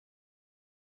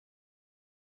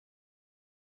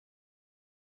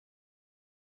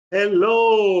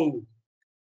Hello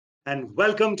and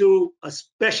welcome to a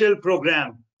special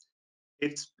program.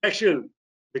 It's special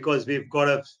because we've got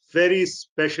a very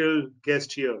special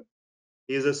guest here.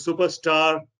 He is a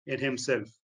superstar in himself.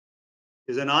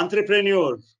 He's an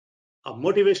entrepreneur, a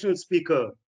motivational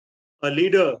speaker, a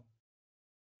leader,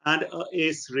 and a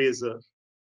ace racer.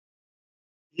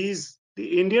 He's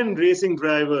the Indian racing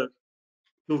driver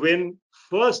to win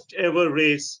first ever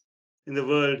race in the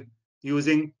world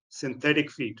using synthetic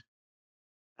feet.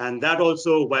 And that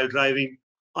also while driving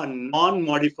a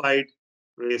non-modified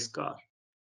race car.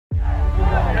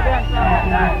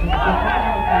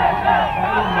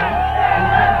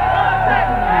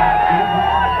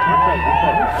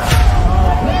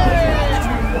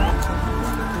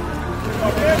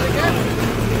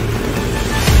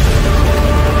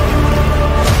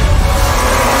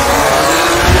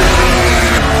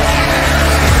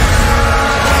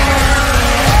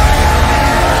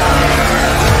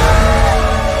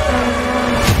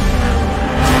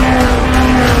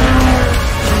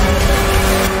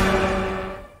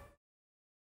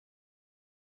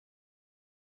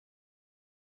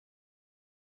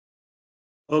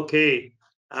 Okay,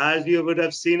 as you would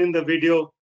have seen in the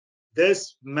video,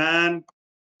 this man,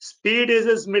 Speed is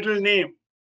his middle name.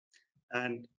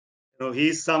 And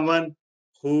he's someone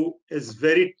who is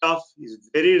very tough, he's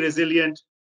very resilient,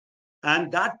 and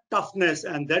that toughness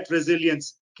and that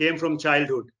resilience came from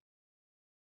childhood.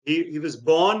 He was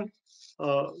born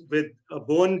with a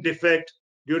bone defect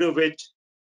due to which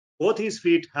both his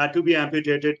feet had to be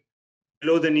amputated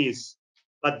below the knees.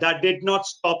 But that did not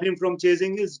stop him from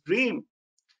chasing his dream.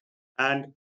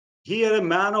 And he had a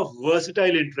man of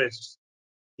versatile interests.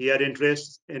 He had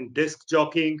interests in disc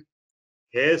jockeying,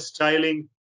 hairstyling,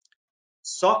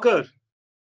 soccer,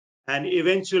 and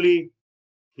eventually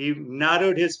he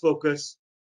narrowed his focus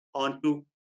onto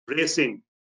racing,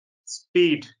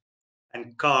 speed,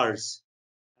 and cars.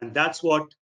 And that's what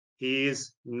he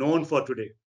is known for today.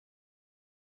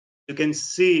 You can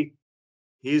see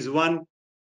he's won a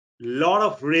lot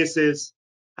of races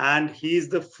and he's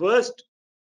the first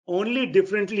only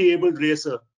differently abled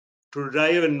racer to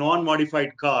drive a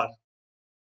non-modified car.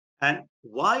 And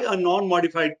why a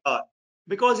non-modified car?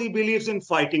 Because he believes in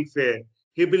fighting fair.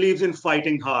 He believes in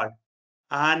fighting hard.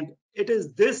 And it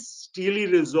is this steely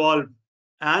resolve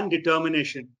and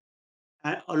determination,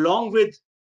 along with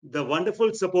the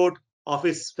wonderful support of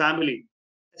his family,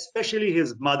 especially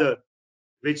his mother,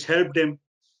 which helped him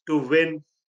to win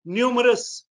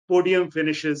numerous podium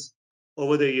finishes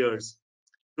over the years.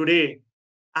 Today,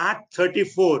 at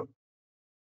 34,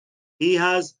 he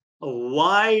has a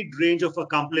wide range of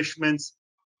accomplishments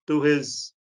to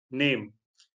his name.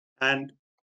 And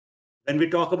when we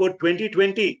talk about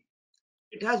 2020,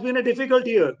 it has been a difficult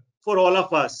year for all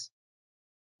of us.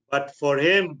 But for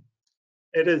him,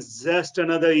 it is just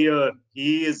another year.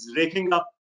 He is raking up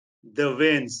the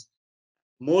wins.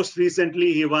 Most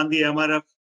recently, he won the MRF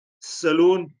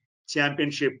Saloon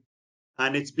Championship,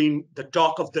 and it's been the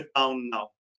talk of the town now.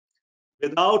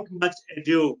 Without much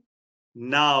ado,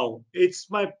 now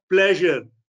it's my pleasure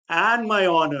and my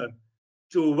honor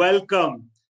to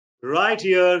welcome right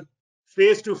here,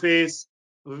 face to face,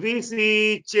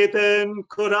 VC Chetan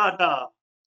Korada.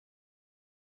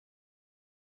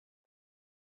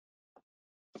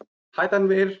 Hi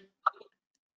Tanvir,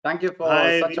 thank you for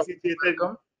Hi, such a VC Chetan.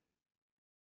 welcome.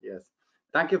 Yes,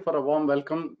 thank you for a warm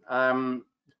welcome. I'm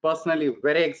personally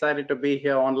very excited to be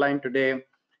here online today,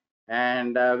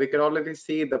 and we can already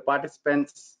see the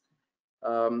participants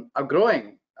are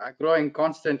growing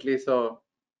constantly. So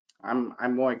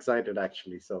I'm more excited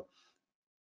actually. So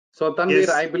Tanvir, Yes,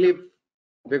 I believe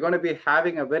we're going to be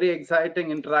having a very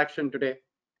exciting interaction today.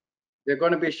 We're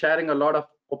going to be sharing a lot of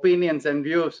opinions and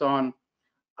views on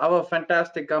our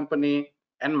fantastic company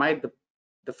and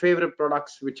the favorite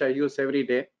products which I use every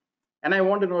day. And I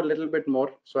want to know a little bit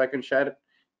more so I can share it.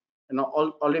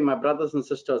 Only my brothers and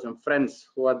sisters and friends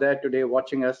who are there today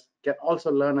watching us can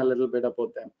also learn a little bit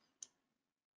about them.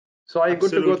 So are you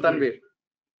good to go, absolutely. Tanvir?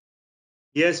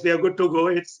 Yes, we are good to go.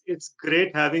 It's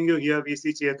great having you here,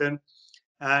 VC Chetan.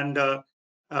 And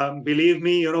believe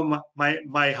me,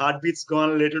 my heartbeat's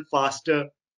gone a little faster.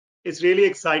 It's really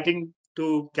exciting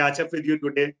to catch up with you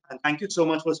today. And thank you so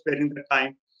much for spending the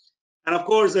time. And of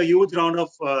course, a huge round of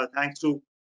thanks to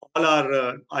all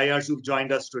our IRs who've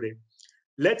joined us today.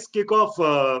 Let's kick off,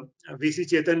 VC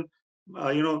Chetan.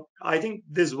 I think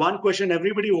there's one question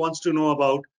everybody wants to know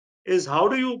about is how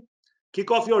do you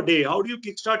kick off your day? How do you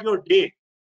kickstart your day?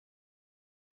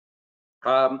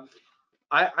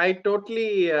 I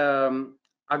totally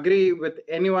agree with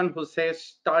anyone who says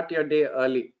start your day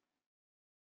early.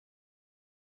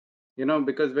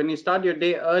 because when you start your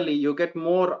day early, you get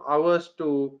more hours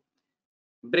to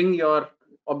bring your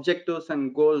objectives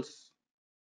and goals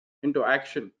into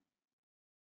action.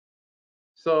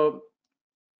 So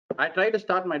I try to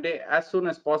start my day as soon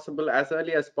as possible, as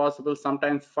early as possible,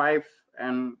 sometimes 5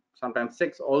 and sometimes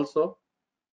 6 also.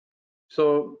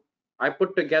 So I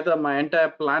put together my entire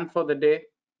plan for the day.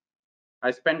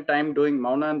 I spend time doing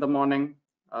Mauna in the morning.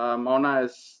 Mauna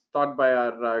is taught by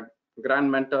our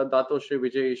grand mentor, Dato Shri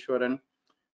Vijay Ishwaran,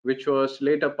 which was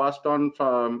later passed on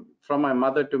from my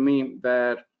mother to me,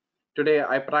 where today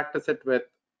I practice it with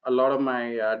a lot of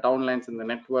my downlines in the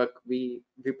network. We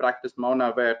practice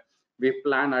Mauna, where we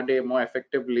plan our day more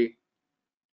effectively.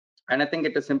 And I think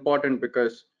it is important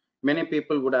because many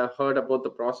people would have heard about the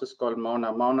process called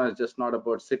Mauna. Mauna is just not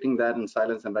about sitting there in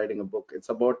silence and writing a book. It's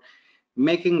about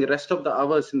making the rest of the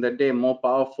hours in the day more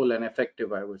powerful and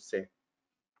effective, I would say.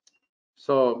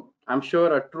 So I'm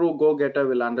sure a true go-getter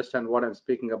will understand what I'm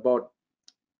speaking about.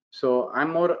 So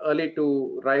I'm more early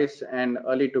to rise and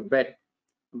early to bed,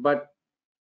 but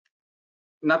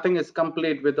nothing is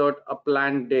complete without a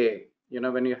planned day.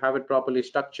 When you have it properly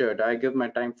structured, I give my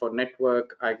time for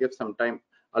network. I give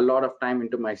a lot of time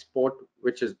into my sport,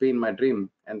 which has been my dream.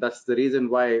 And that's the reason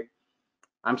why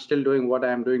I'm still doing what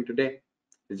I am doing today,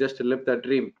 is just to live that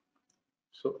dream.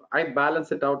 So I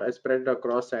balance it out, I spread it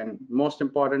across, and most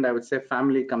important, I would say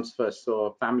family comes first.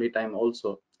 So family time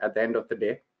also at the end of the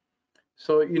day.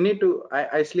 So you need to,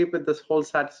 I sleep with this whole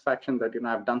satisfaction that,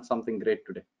 I've done something great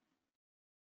today.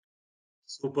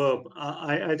 Superb.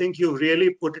 I think you really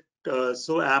put it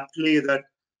so aptly that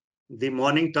the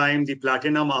morning time, the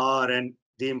platinum hour, and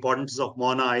the importance of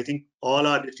Mona. I think all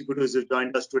our distributors who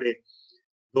joined us today,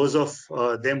 those of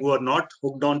them who are not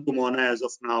hooked on to Mona as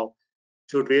of now,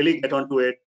 should really get onto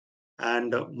it.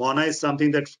 And Mona is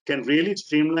something that can really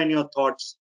streamline your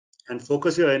thoughts and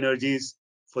focus your energies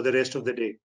for the rest of the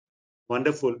day.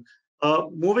 Wonderful.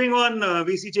 Moving on,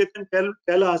 VC Chetan,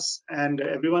 tell us and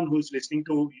everyone who's listening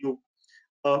to you,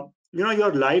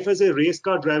 your life as a race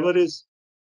car driver is,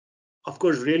 of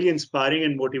course, really inspiring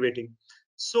and motivating.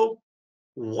 So,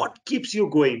 what keeps you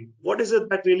going? What is it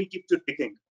that really keeps you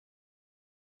ticking?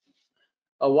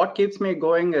 What keeps me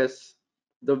going is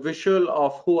the visual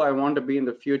of who I want to be in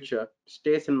the future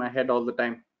stays in my head all the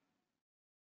time.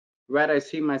 Where I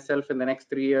see myself in the next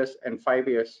 3 years and 5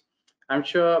 years. I'm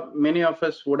sure many of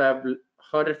us would have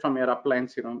heard it from your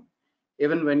uplines,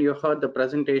 even when you heard the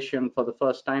presentation for the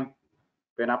first time,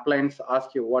 when uplines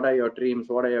ask you, what are your dreams?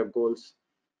 What are your goals?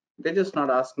 They're just not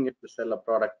asking you to sell a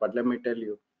product, but let me tell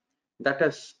you, that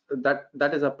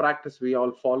is a practice we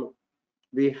all follow.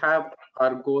 We have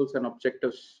our goals and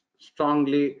objectives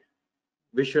strongly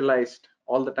visualized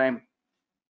all the time.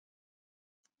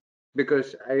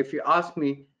 Because if you ask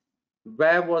me,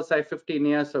 where was I 15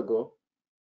 years ago?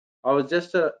 I was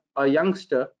just a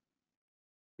youngster,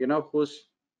 who's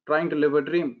trying to live a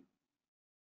dream,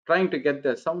 trying to get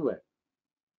there somewhere.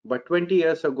 But 20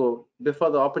 years ago,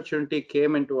 before the opportunity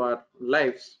came into our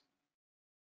lives,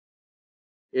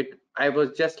 I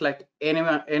was just like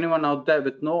anyone out there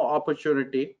with no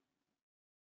opportunity,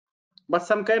 but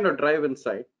some kind of drive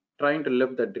inside, trying to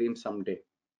live the dream someday.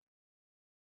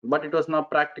 But it was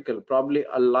not practical, probably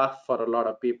a laugh for a lot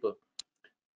of people.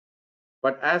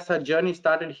 But as our journey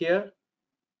started here,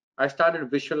 I started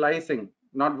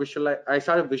I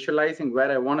started visualizing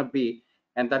where I want to be,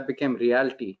 and that became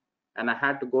reality. And I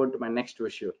had to go into my next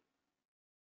visual.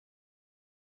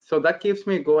 So that keeps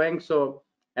me going. So,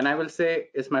 and I will say,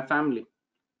 it's my family.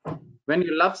 When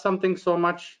you love something so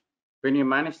much, when you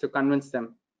manage to convince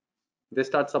them, they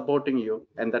start supporting you,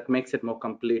 and that makes it more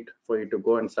complete for you to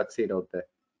go and succeed out there.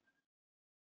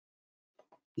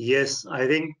 Yes, I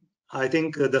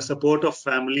think the support of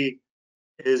family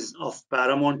is of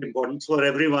paramount importance for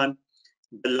everyone.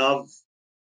 The love,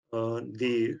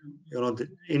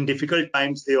 in difficult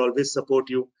times they always support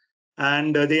you,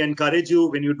 and they encourage you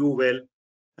when you do well.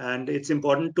 And it's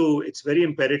very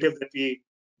imperative that we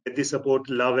get the support,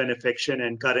 love, and affection,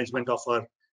 encouragement of our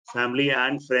family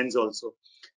and friends also.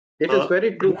 It is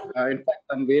very true. In fact,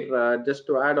 Tanvir, just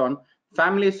to add on,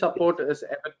 family support is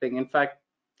everything. In fact,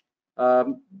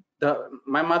 um,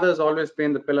 my mother has always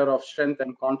been the pillar of strength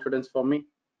and confidence for me.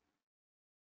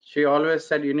 She always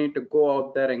said, you need to go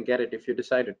out there and get it if you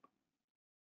decided.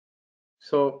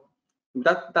 So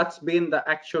that's been the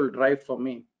actual drive for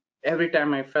me. Every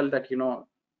time I felt that,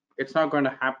 it's not going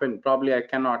to happen, probably I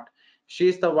cannot,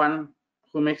 she's the one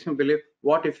who makes me believe,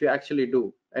 what if you actually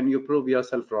do and you prove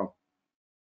yourself wrong?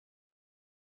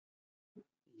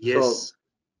 So Yes,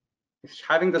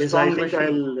 having the yes, I strong think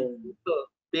vision, I'll.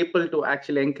 people to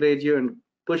actually encourage you and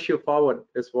push you forward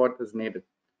is what is needed.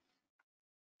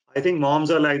 I think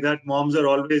moms are like that. Moms are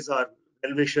always our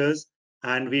well-wishers,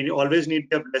 and we always need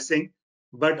their blessing.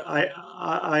 But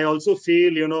I also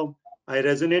feel, I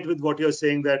resonate with what you're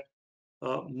saying, that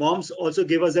moms also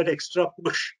give us that extra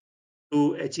push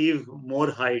to achieve more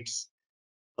heights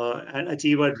and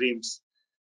achieve our dreams.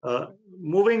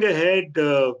 Moving ahead,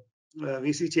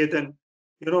 we see Chetan.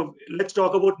 Let's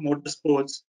talk about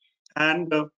motorsports.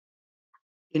 And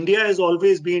India has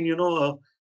always been, a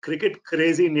cricket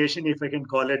crazy nation, if I can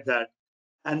call it that.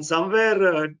 And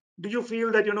somewhere, do you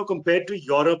feel that, compared to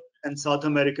Europe and South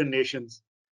American nations,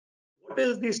 what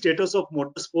is the status of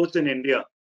motorsports in India?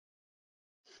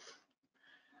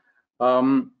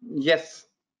 Yes,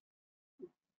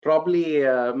 probably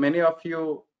many of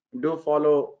you do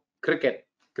follow cricket.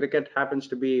 Cricket happens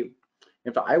to be,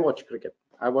 in fact, I watch cricket.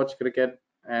 I watch cricket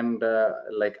and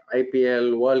like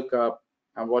IPL, World Cup,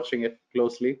 I'm watching it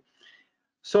closely.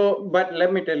 So, but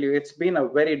let me tell you, it's been a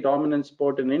very dominant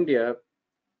sport in India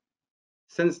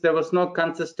since there was no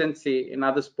consistency in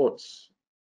other sports.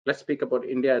 Let's speak about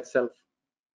India itself.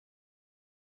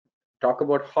 Talk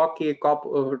about hockey, talk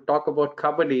about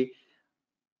kabaddi.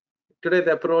 Today,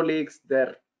 there are pro leagues, there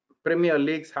are premier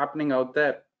leagues happening out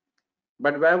there.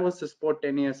 But where was the sport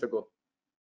 10 years ago?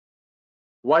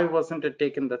 Why wasn't it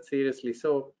taken that seriously?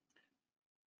 So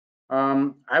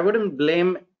I wouldn't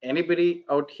blame anybody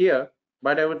out here,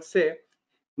 but I would say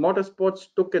motorsports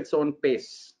took its own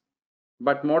pace.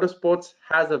 But motorsports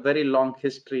has a very long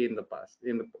history in the past,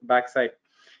 in the backside.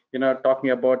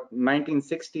 Talking about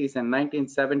 1960s and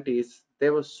 1970s,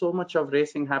 there was so much of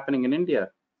racing happening in India.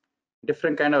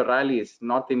 Different kind of rallies,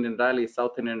 North Indian rally,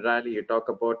 South Indian rally. You talk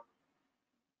about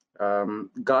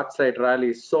Ghat side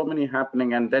rallies, so many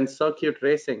happening, and then circuit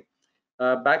racing.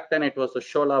 Back then, it was the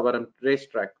Sholavaram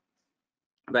racetrack.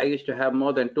 I used to have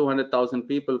more than 200,000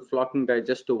 people flocking there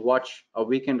just to watch a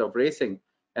weekend of racing,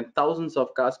 and thousands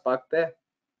of cars parked there.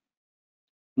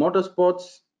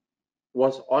 Motorsports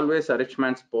was always a rich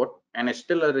man's sport and is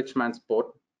still a rich man's sport.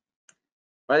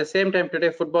 By the same time, today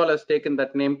football has taken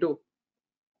that name too.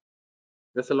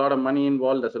 There's a lot of money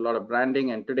involved, there's a lot of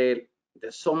branding, and today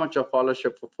there's so much of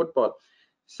followership for football.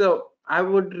 So I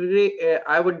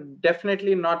would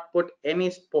definitely not put any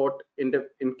sport in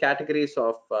categories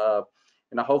of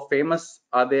how famous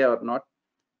are they or not.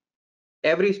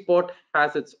 Every sport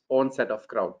has its own set of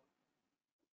crowd,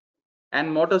 and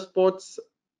motorsports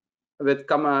with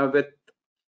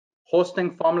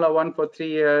hosting Formula One for 3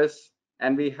 years,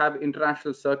 and we have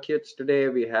international circuits today.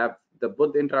 We have the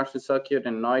Buddh International Circuit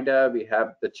in Noida, we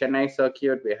have the Chennai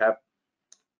circuit, we have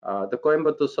the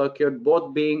Coimbatore circuit,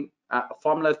 both being a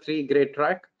Formula 3 grade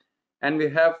track, and we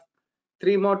have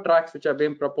 3 more tracks which are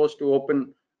being proposed to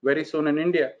open very soon in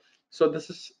India. So this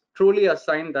is truly a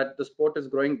sign that the sport is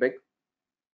growing big.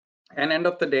 And end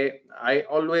of the day, I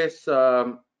always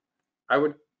I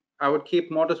would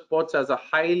keep motorsports as a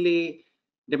highly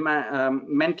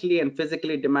mentally and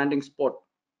physically demanding sport.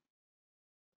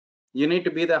 You need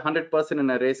to be the 100% in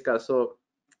a race car. So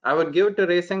I would give it to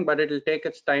racing, but it'll take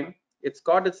its time. It's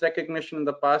got its recognition in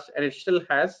the past, and it still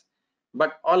has.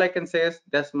 But all I can say is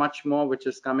there's much more which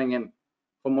is coming in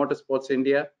for motorsports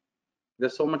India.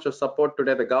 There's so much of support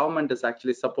today. The government is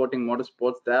actually supporting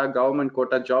motorsports. There are government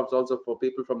quota jobs also for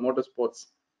people from motorsports,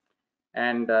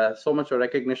 and so much of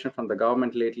recognition from the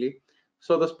government lately.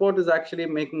 So the sport is actually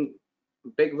making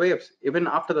big waves. Even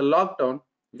after the lockdown,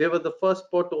 they were the first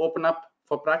sport to open up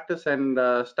for practice and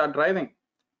start driving.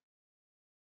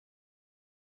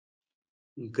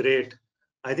 Great.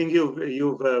 I think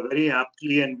you've very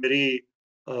aptly and very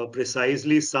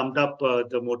precisely summed up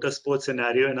the motorsport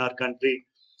scenario in our country.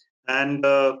 And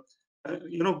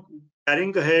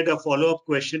carrying ahead a follow-up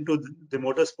question to the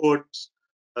motorsports,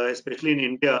 especially in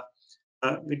India,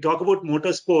 we talk about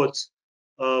motorsports.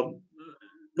 Uh,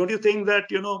 don't you think that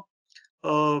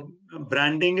uh,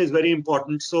 branding is very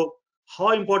important? So,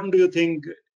 how important do you think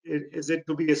is it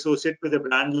to be associated with a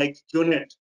brand like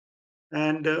QNET?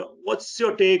 And what's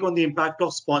your take on the impact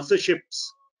of sponsorships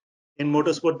in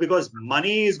motorsport? Because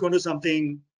money is going to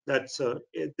something that's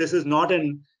this is not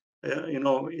an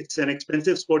it's an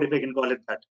expensive sport, if I can call it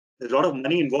that. There's a lot of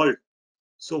money involved.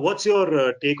 So what's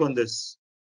your take on this?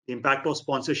 The impact of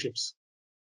sponsorships.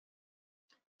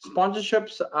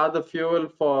 Sponsorships are the fuel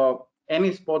for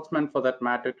any sportsman for that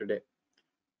matter today.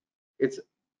 It's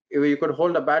you could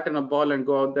hold a bat and a ball and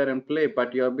go out there and play,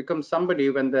 but you become somebody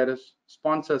when there is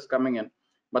sponsors coming in.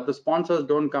 But the sponsors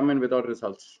don't come in without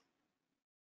results.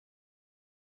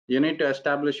 You need to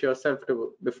establish yourself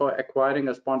before acquiring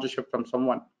a sponsorship from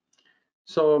someone.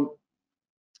 So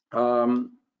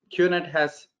QNET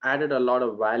has added a lot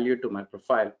of value to my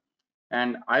profile,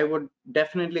 and I would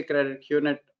definitely credit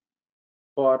QNET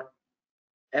for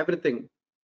everything,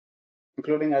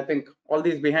 including, I think, all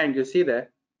these behind you see there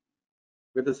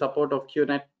with the support of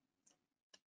QNET.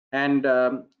 And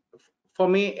for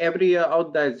me, every year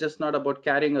out there is just not about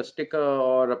carrying a sticker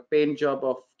or a paint job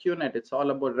of QNET. It's all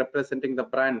about representing the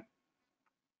brand.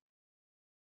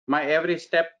 My every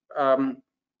step,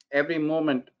 every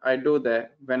moment I do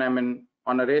there when I'm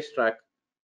on a racetrack,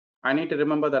 I need to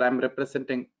remember that I'm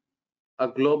representing a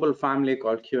global family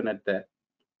called QNET there,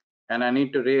 and I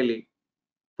need to really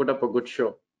put up a good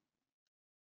show.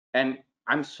 And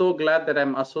I'm so glad that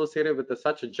I'm associated with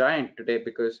such a giant today,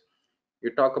 because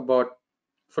you talk about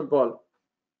football,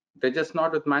 they're just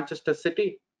not with Manchester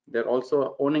City. They're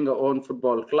also owning a own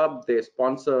football club. They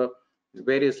sponsor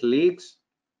various leagues.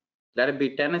 Let it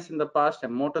be tennis in the past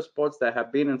and motorsports. They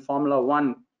have been in Formula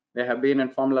One. They have been in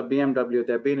Formula BMW.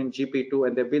 They've been in GP2,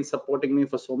 and they've been supporting me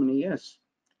for so many years.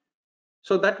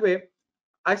 So that way,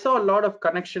 I saw a lot of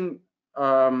connection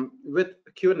with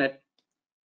QNET,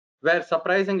 where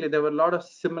surprisingly there were a lot of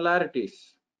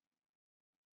similarities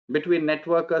between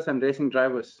networkers and racing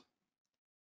drivers.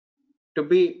 To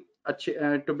be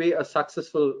a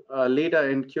successful leader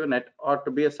in QNET, or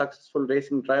to be a successful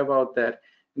racing driver out there,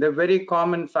 there are very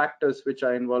common factors which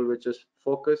are involved, which is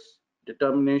focus,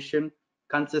 determination,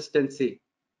 consistency.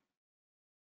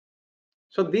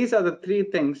 So these are the three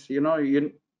things,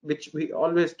 which we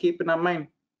always keep in our mind.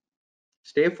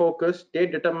 Stay focused, stay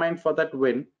determined for that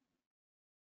win,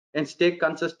 and stay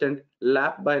consistent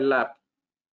lap by lap.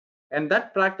 And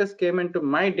that practice came into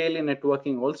my daily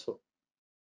networking also.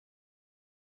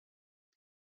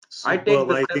 Superb,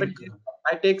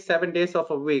 I take 7 days of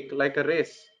a week like a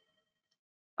race.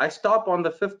 I stop on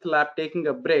the 5th lap taking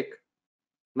a break.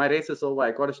 My race is over.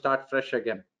 I got to start fresh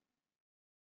again.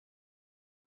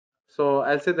 So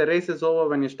I'll say the race is over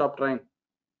when you stop trying.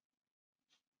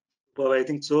 Well, I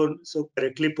think so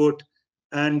correctly put.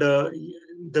 And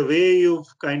the way you've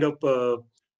kind of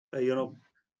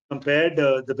compared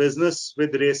the business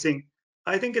with racing,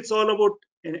 I think it's all about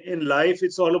in life.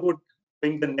 It's all about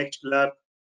going the next lap,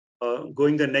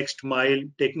 going the next mile,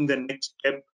 taking the next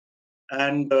step,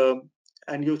 and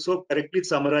you so correctly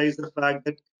summarized the fact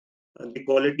that the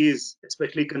qualities,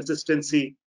 especially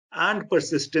consistency and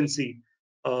persistency,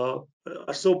 are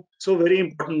so very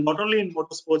important, not only in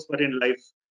motorsports but in life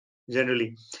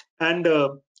generally. And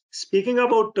speaking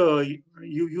about,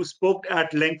 you spoke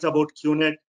at length about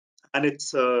QNET and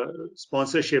its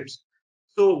sponsorships.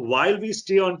 So while we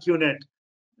stay on QNET,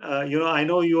 I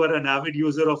know you are an avid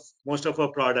user of most of our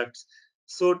products.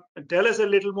 So tell us a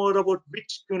little more about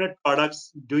which QNET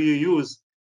products do you use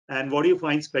and what do you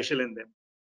find special in them?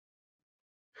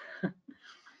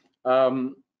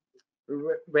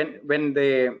 When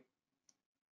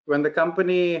the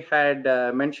company had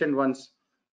mentioned once,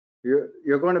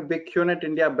 you're going to be QNET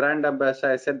India brand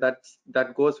ambassador, I said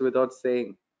that goes without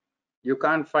saying. You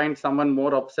can't find someone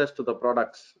more obsessed to the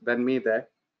products than me there,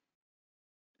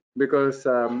 because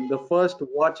the first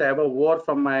watch I ever wore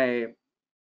from my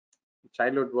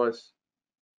childhood was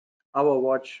our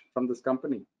watch from this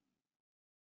company,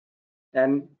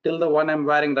 and till the one I'm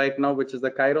wearing right now, which is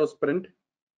the Cairo Sprint.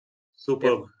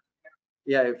 Superb.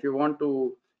 If you want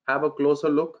to have a closer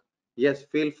look, yes,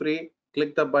 feel free,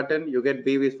 click the button, you get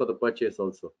BVs for the purchase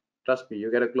also. Trust me,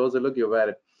 you get a closer look, you wear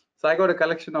it. So I got a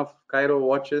collection of Cairo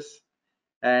watches,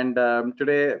 and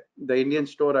today the Indian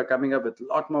store are coming up with a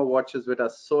lot more watches, which are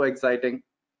so exciting.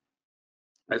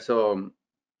 So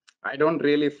I don't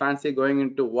really fancy going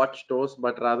into watch stores,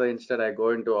 but rather instead I go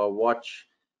into a watch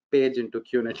page into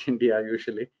QNET India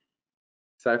usually.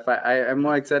 So if I'm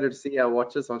more excited to see our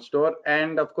watches on store.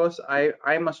 And of course,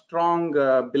 I'm a strong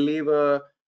believer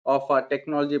of our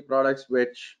technology products,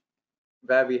 where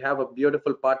we have a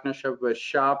beautiful partnership with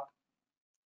Sharp,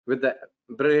 with the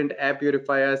brilliant air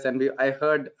purifiers. And I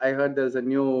heard there's a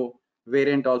new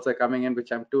variant also coming in,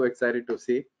 which I'm too excited to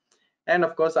see. And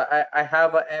of course, I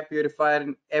have an air purifier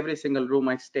in every single room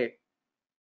I stay.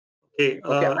 Okay,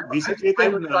 Okay, VC I was Chetan,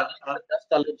 struggling with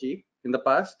dust allergy in the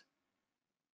past.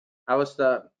 I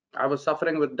was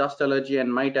suffering with dust allergy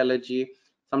and mite allergy.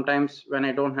 Sometimes when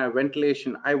I don't have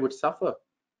ventilation, I would suffer.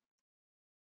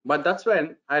 But that's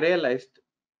when I realized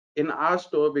in our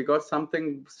store we got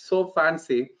something so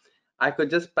fancy. I could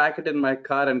just pack it in my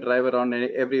car and drive around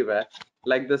everywhere,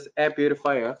 like this air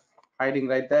purifier hiding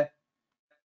right there.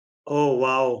 Oh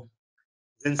wow,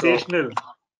 sensational.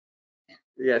 So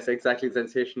yes, exactly,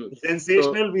 sensational. So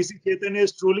Sensational. VC Chetan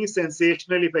is truly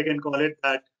sensational, if I can call it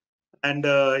that. And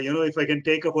if I can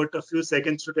take about a few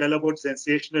seconds to tell about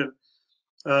sensational,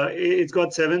 it's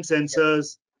got 7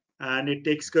 sensors, and it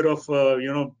takes care of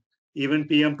even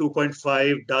PM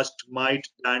 2.5, dust, mite,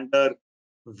 dander,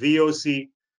 VOC.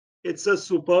 It's a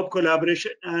superb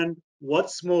collaboration. And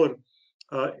what's more,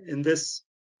 in this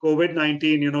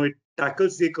COVID-19, it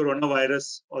tackles the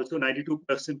coronavirus, also 92%,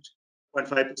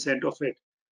 0.5% of it.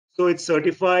 So it's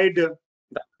certified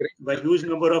That's great. by a huge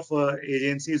number of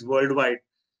agencies worldwide.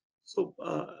 So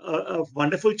a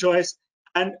wonderful choice.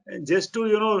 And just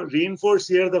to reinforce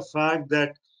here the fact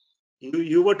that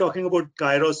you were talking about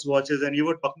Kairos watches, and you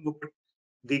were talking about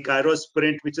the Kairos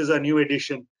Sprint, which is a new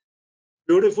edition.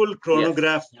 Beautiful Yes.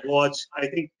 chronograph watch. I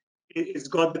think it's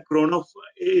got the chrono.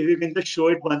 If you can just show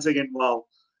it once again. Wow,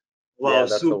 Yeah, wow,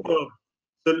 that's a superb.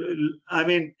 So I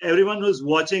mean, everyone who's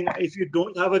watching, if you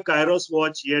don't have a Kairos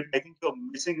watch yet, I think you're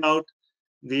missing out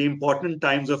the important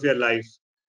times of your life.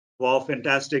 Wow,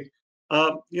 fantastic.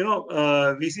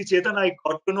 VC Chetan, I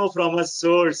got to know from a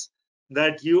source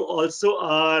that you also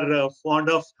are fond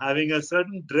of having a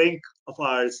certain drink of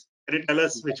ours. Can you tell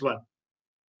us which one?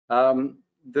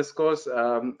 This goes.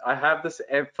 I have this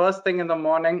first thing in the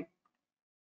morning.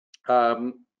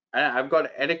 I've got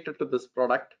addicted to this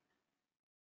product.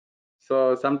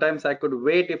 So sometimes I could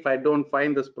wait if I don't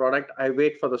find this product. I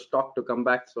wait for the stock to come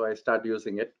back, so I start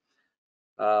using it.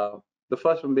 The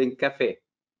first one being cafe.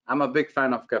 I'm a big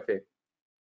fan of cafe.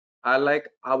 I like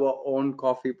our own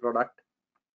coffee product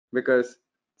because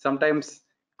sometimes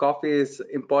coffee is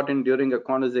important during a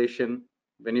conversation,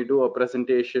 when you do a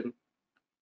presentation.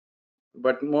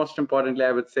 But most importantly,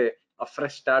 I would say a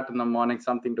fresh start in the morning,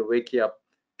 something to wake you up.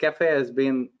 Cafe has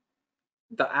been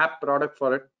the app product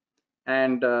for it.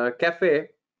 And cafe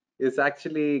is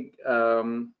actually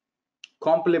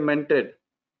complemented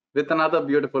with another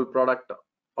beautiful product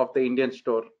of the Indian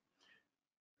store,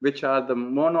 which are the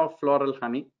monofloral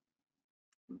honey.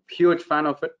 Huge fan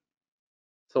of it.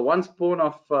 So one spoon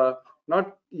of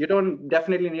not you don't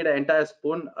definitely need an entire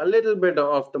spoon. A little bit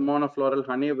of the monofloral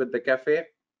honey with the cafe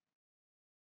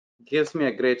gives me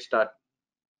a great start.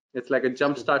 It's like a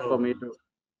jump start for Superb. me too.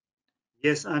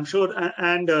 Yes, I'm sure.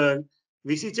 And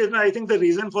VC Chetan, I think the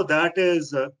reason for that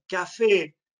is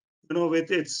cafe,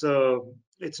 with it's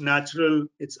natural,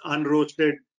 it's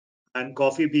unroasted, and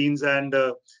coffee beans, and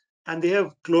they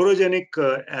have chlorogenic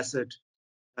acid,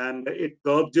 and it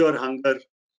curbs your hunger.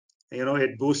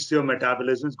 It boosts your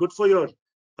metabolism. It's good for your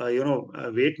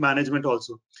weight management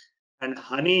also. And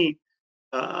honey,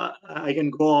 I can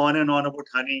go on and on about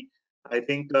honey. I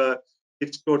think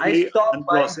it's I totally stopped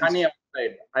buying honey unprocessed.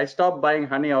 outside. I stopped buying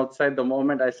honey outside the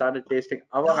moment I started tasting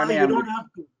our Yeah, honey. you I'm don't have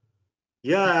to.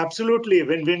 Yeah, absolutely.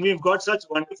 When we've got such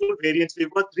wonderful variants,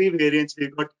 we've got three variants.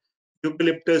 We've got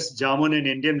eucalyptus, jamun, and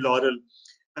Indian laurel,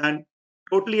 and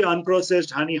totally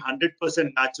unprocessed honey,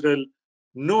 100% natural,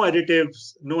 no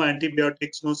additives, no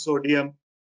antibiotics, no sodium.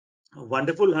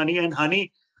 Wonderful honey, and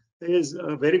honey is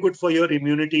very good for your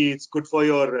immunity. It's good for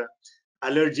your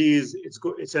allergies. It's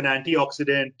good. It's an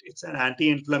antioxidant. It's an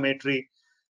anti-inflammatory.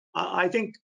 I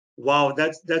think, wow,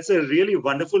 that's a really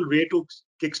wonderful way to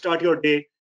kickstart your day.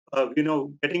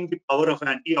 Getting the power of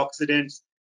antioxidants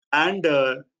and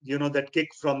that kick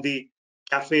from the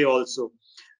cafe also.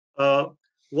 Uh,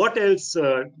 what else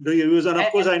do you use? And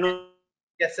of course, and I know.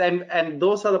 yes, and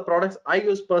those are the products I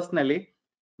use personally.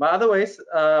 But otherwise,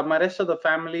 my rest of the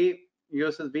family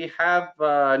uses. We have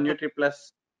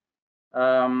NutriPlus.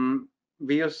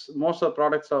 We use most of the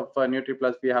products of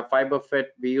NutriPlus. We have FiberFit.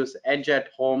 We use Edge at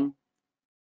home,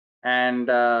 and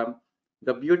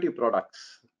the beauty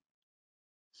products.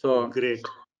 Oh, So great,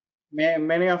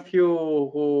 many of you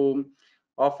who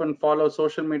often follow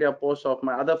social media posts of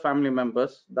my other family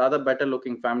members, the other better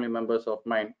looking family members of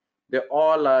mine, they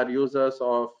all are users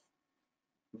of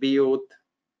Youth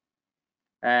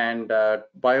and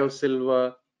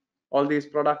BioSilver, all these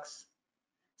products.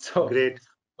 So, great,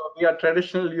 so we are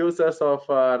traditional users of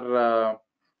our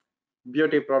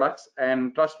beauty products,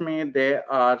 and trust me, they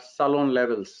are salon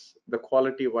levels. The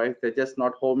quality wise, they're just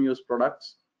not home use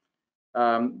products.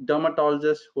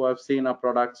 Dermatologists who have seen our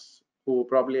products, who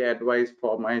probably advise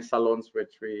for my salons,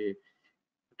 which we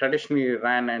traditionally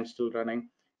ran and still running,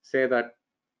 say that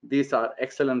these are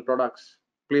excellent products.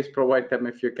 Please provide them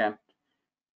if you can.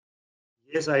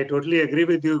 yes, I totally agree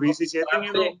with you, So VC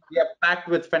Chetan. we are packed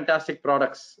with fantastic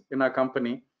products in our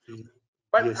company.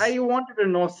 But I Yes, wanted to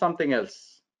know something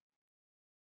else.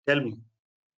 tell me.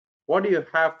 What do you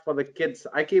have for the kids?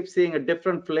 I keep seeing a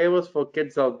different flavors for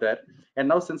kids out there. And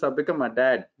now since I've become a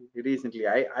dad recently,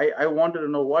 I wanted to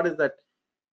know what is that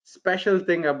special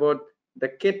thing about the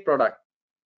kid product.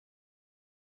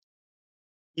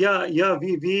 Yeah.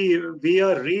 We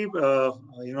are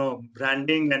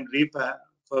branding and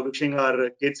refurbishing our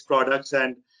kids products,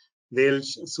 and they'll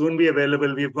soon be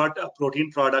available. We've got a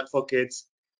protein product for kids.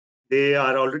 They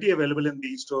are already available in the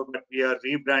e-store, but we are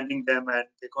rebranding them, and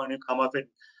they're going to come up with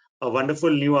a wonderful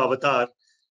new avatar.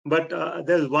 But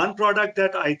there's one product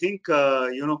that I think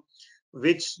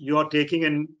which you are taking,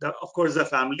 and of course the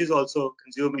family is also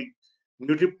consuming,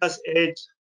 NutriPlus Edge,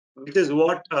 which is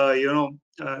what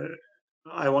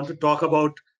I want to talk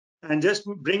about, and just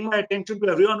bring my attention to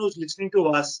everyone who's listening to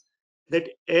us that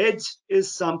Edge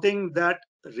is something that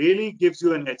really gives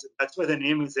you an edge. That's why the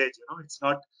name is Edge. It's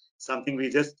not something we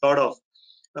just thought of,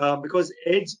 because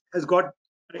Edge has got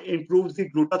improved the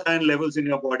glutathione levels in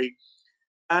your body.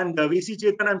 And we see,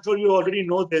 Chetan, I'm sure you already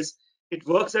know this, it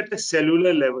works at a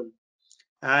cellular level.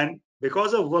 And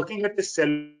because of working at the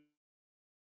cellular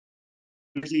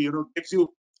gives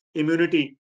you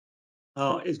immunity.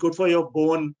 It's good for your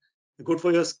bone, good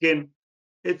for your skin.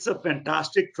 It's a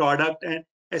fantastic product, and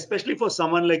especially for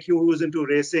someone like you who's into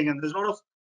racing, and there's a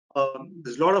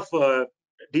lot of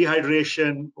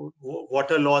dehydration,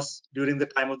 water loss during the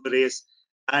time of the race,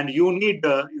 and you need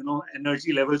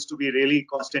energy levels to be really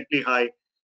constantly high.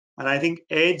 And I think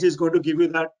Edge is going to give you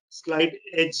that slight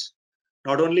edge,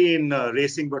 not only in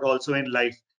racing but also in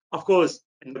life, of course,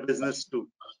 in the business too.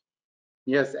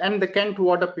 Yes, and the Kent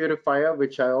water purifier,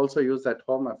 which I also use at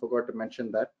home. I forgot to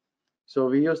mention that. So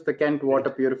we use the Kent water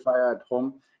purifier at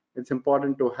home. It's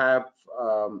important to have,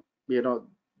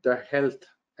 the health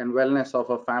and wellness of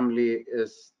a family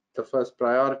is the first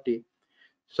priority.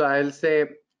 So I'll say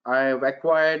I've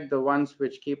acquired the ones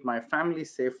which keep my family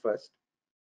safe first,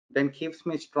 then keeps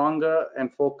me stronger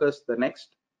and focused the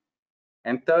next.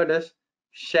 And third is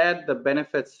share the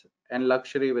benefits and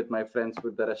luxury with my friends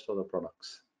with the rest of the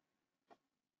products.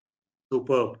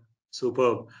 Superb,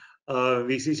 superb.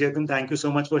 VC Chetan, thank you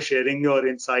so much for sharing your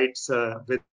insights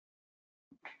with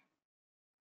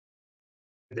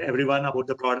everyone about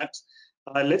the products.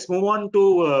 Let's move on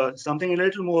to something a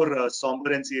little more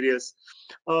somber and serious.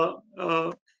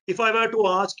 If I were to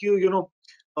ask you,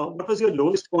 what was your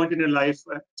lowest point in your life,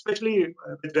 especially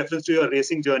with reference to your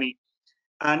racing journey,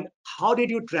 and how did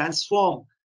you transform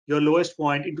your lowest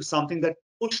point into something that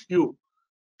pushed you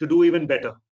to do even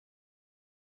better?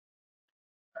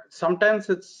 Sometimes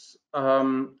it's,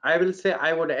 I will say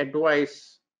I would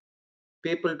advise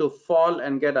people to fall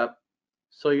and get up,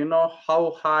 so you know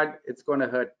how hard it's going to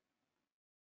hurt.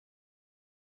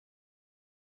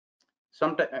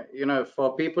 Sometimes,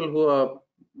 for people who are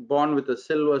born with a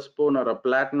silver spoon or a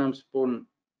platinum spoon,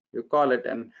 you call it,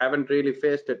 and haven't really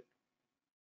faced it,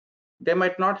 they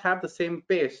might not have the same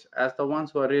pace as the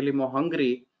ones who are really more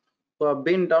hungry, who have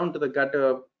been down to the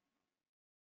gutter,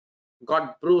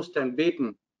 got bruised and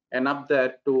beaten, and up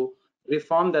there to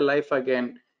reform their life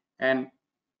again and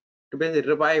to basically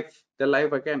revive their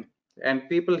life again. And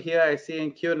people here I see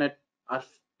in QNET are,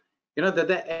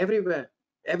 they're everywhere.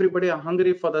 Everybody are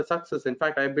hungry for the success. In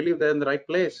fact, I believe they're in the right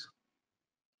place.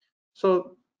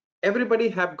 So everybody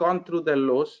have gone through their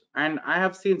lows, and I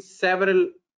have seen several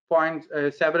points,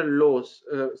 several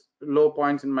low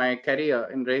points in my career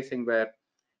in racing, where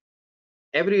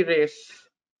every race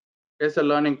is a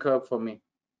learning curve for me.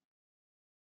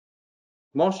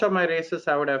 Most of my races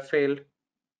I would have failed.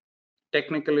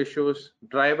 Technical issues,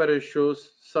 driver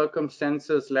issues,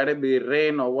 circumstances, let it be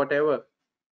rain or whatever.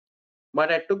 But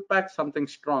I took back something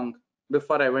strong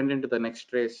before I went into the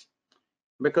next race,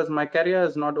 because my career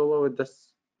is not over with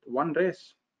this one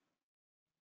race.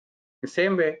 The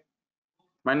same way,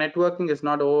 my networking is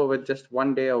not over with just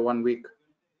one day or 1 week.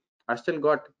 I still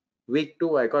got week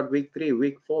 2, I got week 3,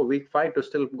 week 4, week 5 to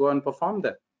still go and perform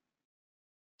there.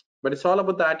 But it's all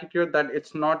about the attitude that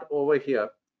it's not over here.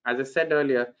 As I said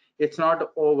earlier, it's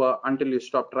not over until you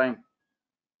stop trying.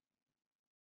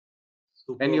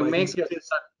 Super, And you make your,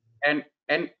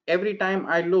 and every time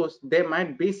I lose, there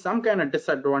might be some kind of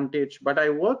disadvantage, but I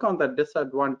work on that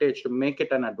disadvantage to make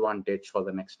it an advantage for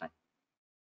the next time.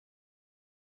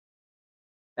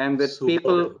 And with super.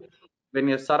 people, when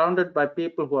you're surrounded by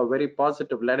people who are very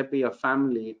positive, let it be a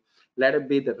family, let it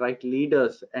be the right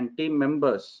leaders and team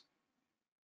members,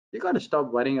 you got to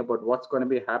stop worrying about what's going to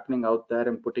be happening out there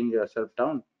and putting yourself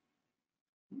down.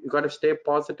 You got to stay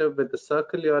positive with the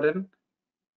circle you're in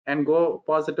and go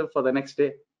positive for the next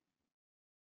day.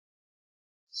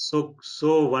 So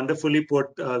wonderfully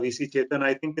put, VC Chetan.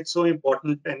 I think it's so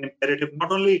important and imperative,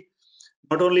 not only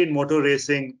in motor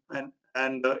racing and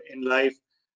in life,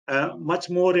 much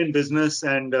more in business,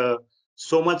 and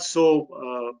so much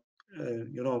so,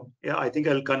 yeah, I think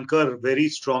I'll concur very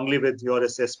strongly with your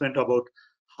assessment about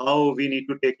how we need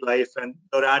to take life, and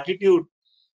your attitude.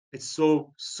 It's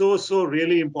so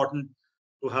really important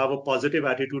to have a positive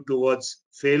attitude towards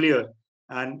failure,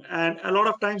 and a lot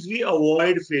of times we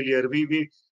avoid failure.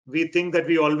 We think that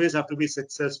we always have to be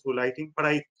successful. I think,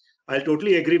 but I'll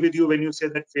totally agree with you when you say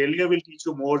that failure will teach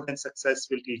you more than success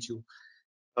will teach you.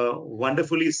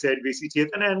 Wonderfully said, VC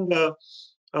Chetan. And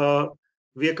uh,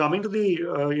 we are coming to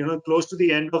the close to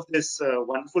the end of this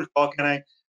wonderful talk, and I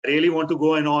really want to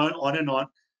go on and on.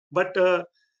 But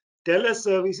tell us,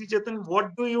 VC Chetan,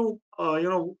 what do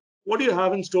what do you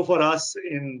have in store for us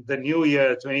in the new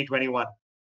year 2021?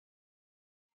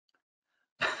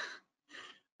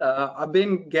 I've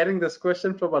been getting this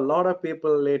question from a lot of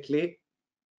people lately.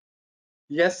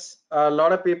 Yes, a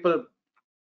lot of people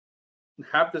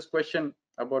have this question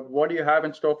about what do you have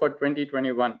in store for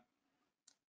 2021.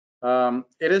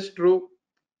 It is true,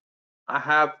 I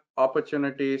have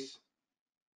opportunities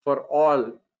for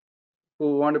all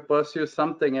who want to pursue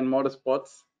something in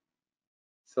motorsports.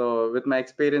 So with my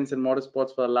experience in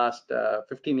motorsports for the last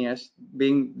 15 years,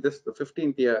 being this the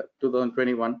 15th year,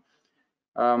 2021,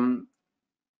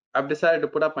 I've decided to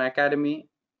put up my academy,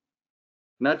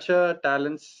 nurture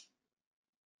talents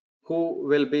who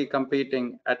will be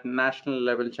competing at national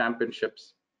level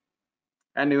championships,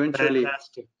 and eventually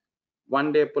Fantastic.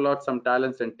 one day pull out some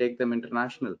talents and take them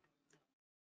international.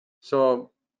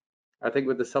 So I think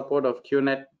with the support of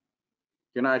QNET,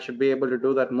 I should be able to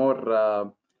do that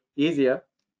more easier,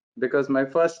 because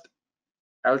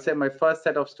I would say my first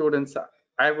set of students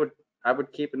I would I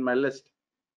would keep in my list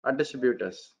are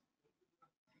distributors.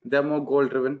 They're more goal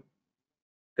driven,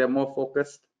 they're more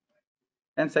focused,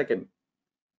 and second,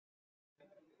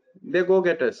 they're go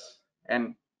getters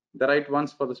and the right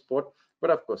ones for the sport. But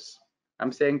of course,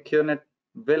 I'm saying QNET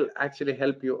will actually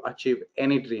help you achieve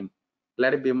any dream,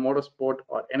 let it be motorsport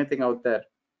or anything out there.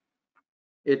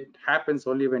 It happens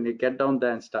only when you get down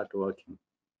there and start working.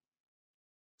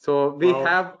 So we Wow.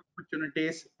 have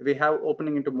opportunities, we have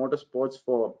opening into motorsports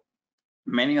for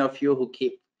many of you who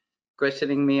keep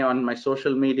questioning me on my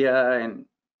social media and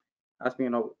ask me,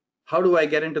 how do I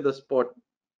get into the sport?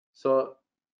 So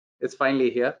it's finally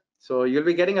here. So you'll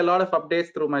be getting a lot of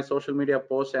updates through my social media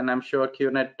posts, and I'm sure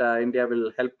QNET India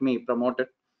will help me promote it,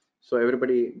 so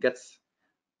everybody gets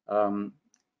um,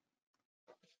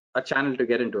 a channel to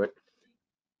get into it.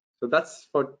 So that's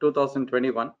for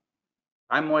 2021.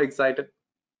 I'm more excited.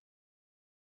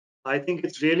 I think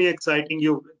it's really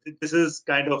exciting. This is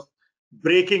kind of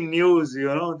breaking news.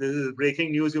 This is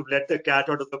breaking news. You've let the cat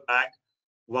out of the bag.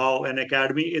 Wow, an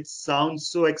academy. It sounds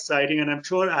so exciting, and I'm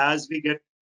sure as we get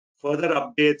further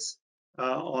updates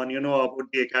on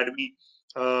about the academy,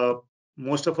 uh,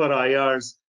 most of our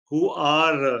IRs who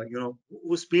are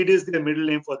whose speed is their middle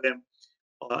name for them,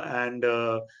 and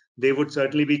they would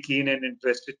certainly be keen and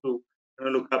interested to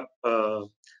look up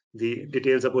the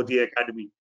details about the academy.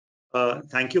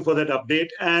 Thank you for that update.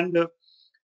 And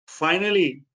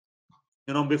finally,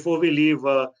 before we leave,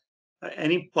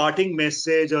 any parting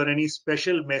message or any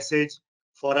special message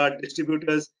for our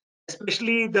distributors,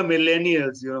 especially the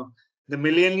millennials? The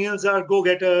millennials are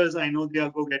go-getters. I know they are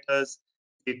go-getters.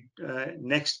 The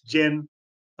next gen.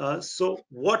 So,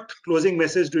 what closing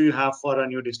message do you have for our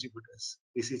new distributors,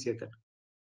 VC Chetan?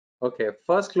 Okay,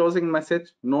 first closing message: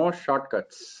 no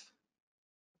shortcuts.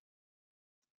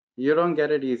 You don't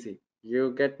get it easy.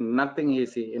 You get nothing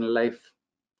easy in life.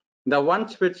 The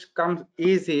ones which comes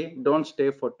easy don't stay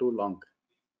for too long.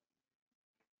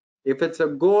 If it's a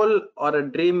goal or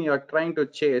a dream you're trying to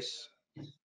chase,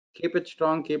 keep it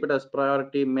strong, keep it as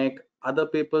priority, make other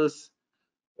people's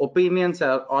opinions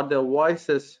or their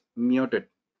voices muted.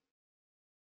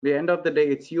 The end of the day,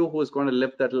 it's you who's going to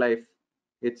live that life.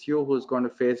 It's you who's going to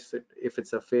face it if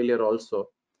it's a failure also.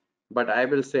 But I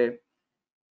will say,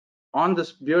 on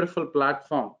this beautiful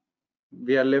platform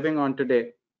we are living on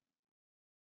today,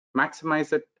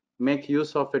 maximize it, make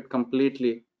use of it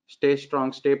completely, stay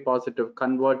strong, stay positive,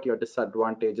 convert your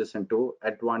disadvantages into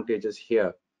advantages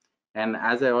here. And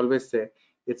as I always say,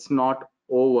 it's not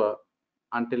over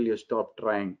until you stop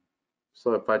trying.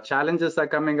 So if our challenges are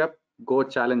coming up, go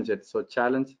challenge it. So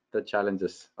challenge the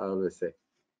challenges, I always say.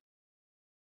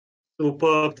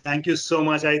 Superb. Thank you so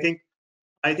much. I think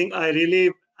I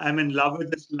really am in love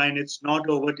with this line. It's not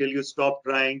over till you stop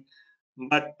trying.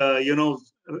 But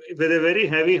with a very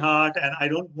heavy heart, and I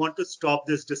don't want to stop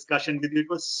this discussion with you.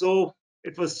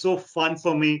 It was so fun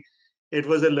for me. It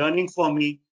was a learning for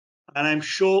me, and I'm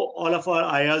sure all of our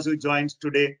IRs who joined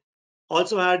today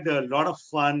also had a lot of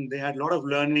fun. They had a lot of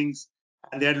learnings,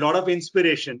 and they had a lot of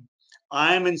inspiration.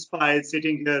 I am inspired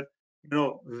sitting here,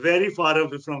 very far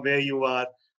away from where you are.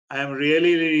 I am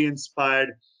really, really inspired.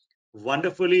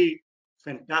 Wonderfully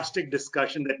fantastic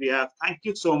discussion that we have. Thank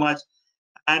you so much.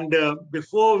 And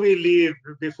before we leave,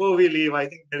 I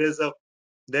think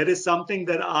there is something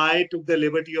that I took the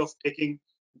liberty of taking.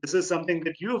 This is something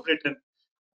that you've written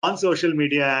on social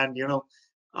media, and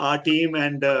our team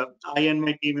and I and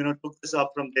my team, took this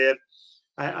up from there.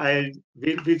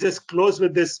 We just close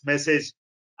with this message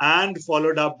and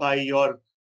followed up by your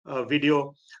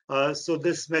video. So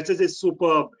this message is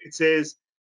superb. It says,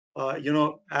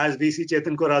 as VC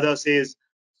Chetan Korada says,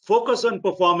 focus on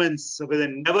performance with a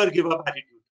never give up attitude.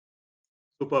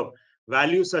 Superb.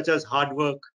 Values such as hard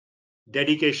work,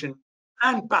 dedication,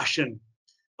 and passion.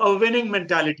 A winning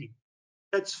mentality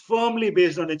that's firmly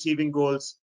based on achieving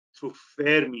goals through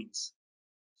fair means.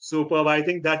 Superb. I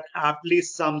think that aptly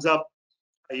sums up,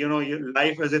 your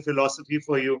life as a philosophy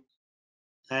for you.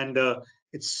 And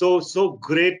it's so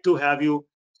great to have you.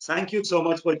 Thank you so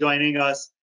much for joining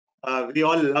us. We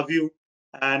all love you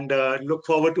and look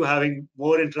forward to having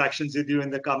more interactions with you in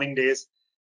the coming days.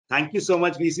 Thank you so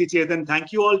much, VC Chetan.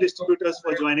 Thank you all distributors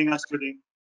for joining us today.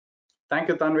 Thank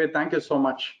you, Tanvi. Thank you so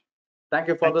much. Thank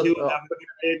you for Thank this you. Have a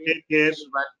good day. Take care. So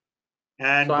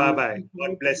And I'm bye-bye. looking God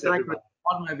forward to bless interact with everyone.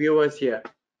 all my viewers here.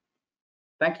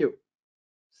 Thank you.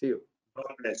 See you.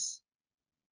 God bless.